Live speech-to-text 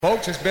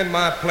Folks, it's been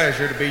my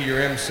pleasure to be your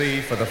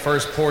MC for the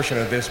first portion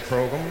of this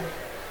program.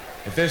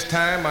 At this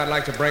time, I'd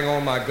like to bring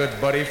on my good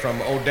buddy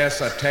from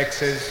Odessa,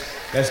 Texas.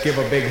 Let's give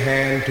a big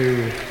hand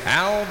to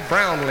Al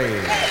Brownlee.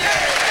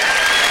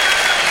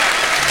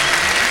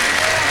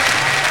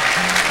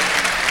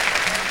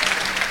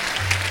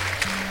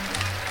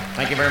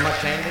 Thank you very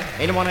much, Andy.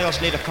 Anyone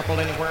else need a couple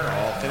anywhere?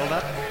 All filled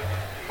up?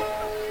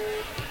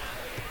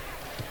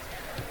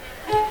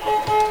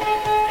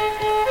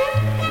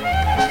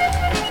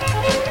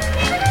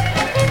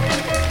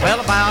 Well,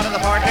 a bow to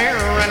the partner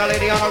and a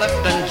lady on the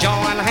left and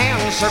join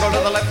hands. Circle to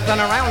the left and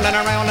around and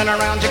around and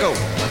around you go.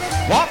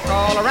 Walk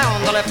all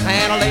around the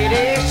left-hand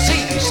lady.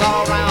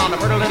 Seesaw around a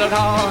pretty little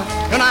doll.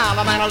 An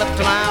isle man a left,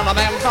 an isle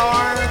man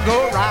far.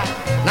 Go right.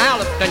 Now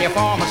lift and you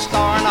form a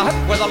star. Now hip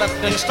with a left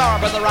and star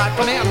with the right.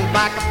 Come in,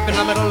 back up in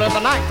the middle of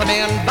the night. Come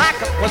in, back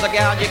up with the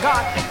gal you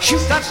got.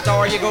 Shoot that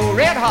star, you go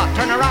red hot.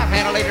 Turn the right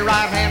hand, lady,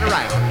 right hand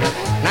around.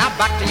 Now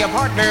back to your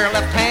partner,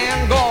 left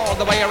hand. Go all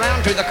the way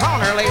around to the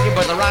corner, lady,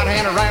 with the right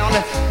hand around.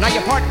 Now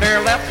your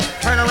partner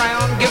left, turn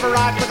around, give a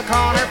right to the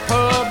corner,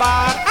 pull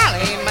by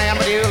alley man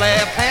with your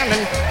left hand,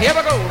 and here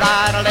we go,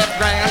 right a left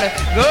grand,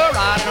 go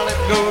right and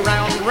left, go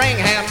round, ring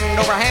hand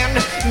over hand,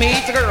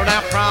 meet the girl,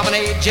 now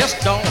promenade, just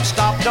don't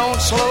stop, don't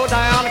slow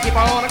down, keep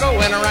on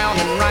going around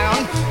and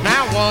round.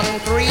 Now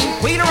 1, 3,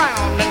 wheel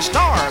around and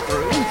star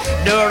through,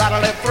 do right a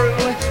left through,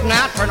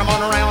 now turn them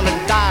on around and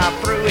dive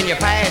through, and you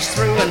pass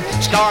through and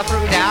star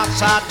through the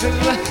outside too,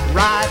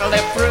 right a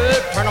left through,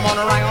 turn them on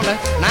around,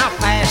 now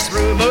pass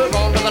through, move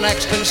on to the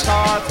next and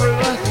star through,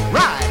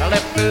 right a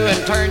left through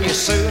and turn you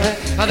sue,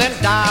 and then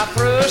dive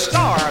through,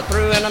 star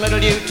through, in the middle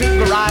you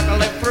two, right a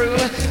left through,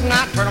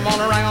 now turn them on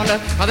around,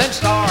 and then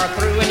star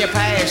through, and you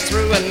pass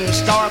through and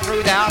star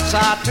through the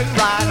outside too,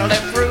 right a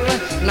left through,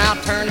 now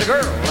turn the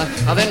girl,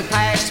 and then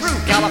pass through,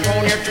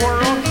 California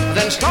twirl,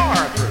 then star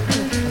through,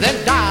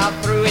 then dive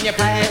through and you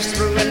pass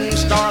through and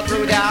star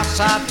through the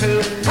outside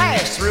too,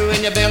 pass through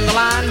and you bend the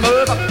line,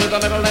 move up to the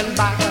middle and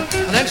back,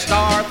 and then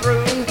star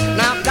through,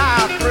 now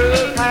dive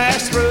through,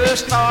 pass through,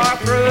 star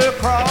through,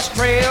 cross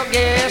trail,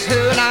 guess who,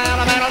 now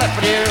I'm in a left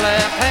with your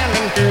left hand,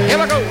 and here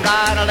we go,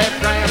 right a left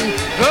grand,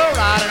 go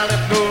right and a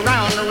left, go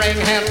round, the ring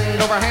hand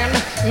over hand,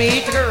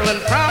 meet the girl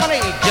and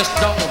promenade, just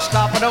don't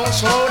stop, don't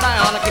slow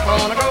down, keep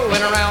on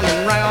going around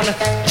and round,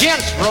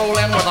 gents roll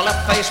in with a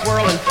left face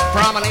whirl and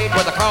promenade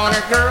with a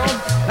corner girl,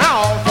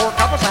 now all four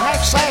couples a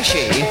half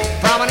sashay,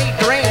 promenade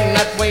the ring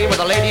that way with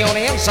a lady on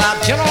the inside,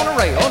 gent on the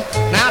rail,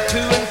 now 2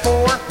 and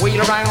 4,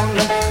 wheel around,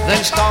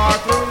 then star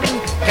through,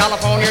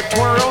 California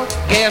twirl,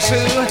 guess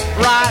who,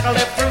 right or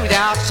left through the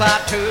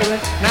outside too,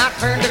 now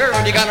turn the girl,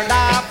 you're gonna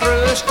dive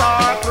through,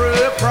 star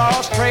through,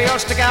 cross trail,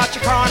 stick out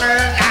your corner,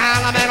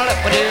 and I'm in a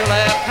left with your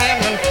left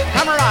hand, and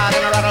come right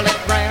and a right a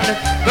left grand,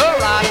 go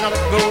right and a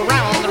left, go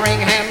round the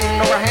ring hand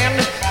over hand,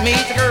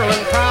 meet the girl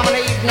and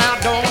promenade, now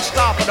don't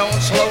stop,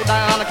 don't slow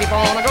down, keep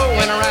on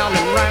going around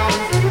and round,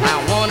 now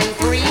 1 and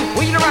 3,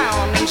 wheel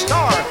around and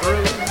star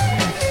through,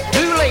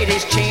 2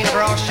 ladies chain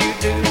across you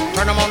do,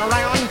 turn them on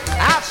around,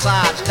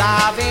 outsides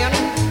dive in,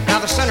 now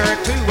the center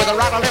 2 with a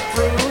right or left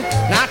through,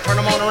 now turn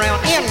them on around,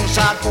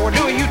 inside 4,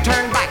 do a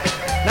U-turn back,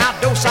 now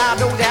do side,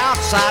 do the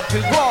outside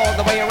 2, go all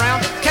the way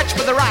around, catch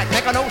with the right,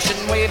 make an ocean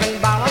wave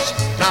and balance,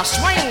 now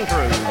swing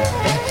through,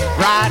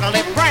 right or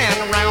left grand,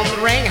 around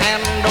the ring,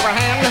 hand over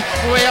hand,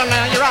 well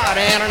now you're right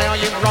and now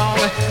you're wrong,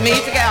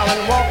 meet the gal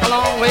and walk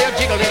along, well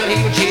jiggle little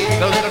heel,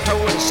 jiggle little toe,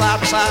 and side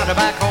by side,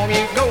 back home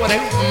you go, and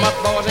hoop 'em up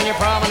boys and you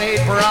promenade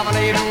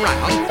and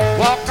round,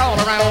 walk all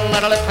around,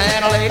 let a left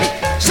hand a lady,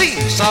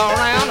 seesaw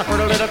around, a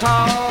pretty little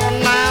tall,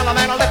 now the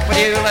man a left with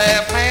your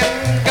left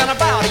hand, gonna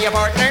bow to your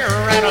partner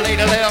and a lady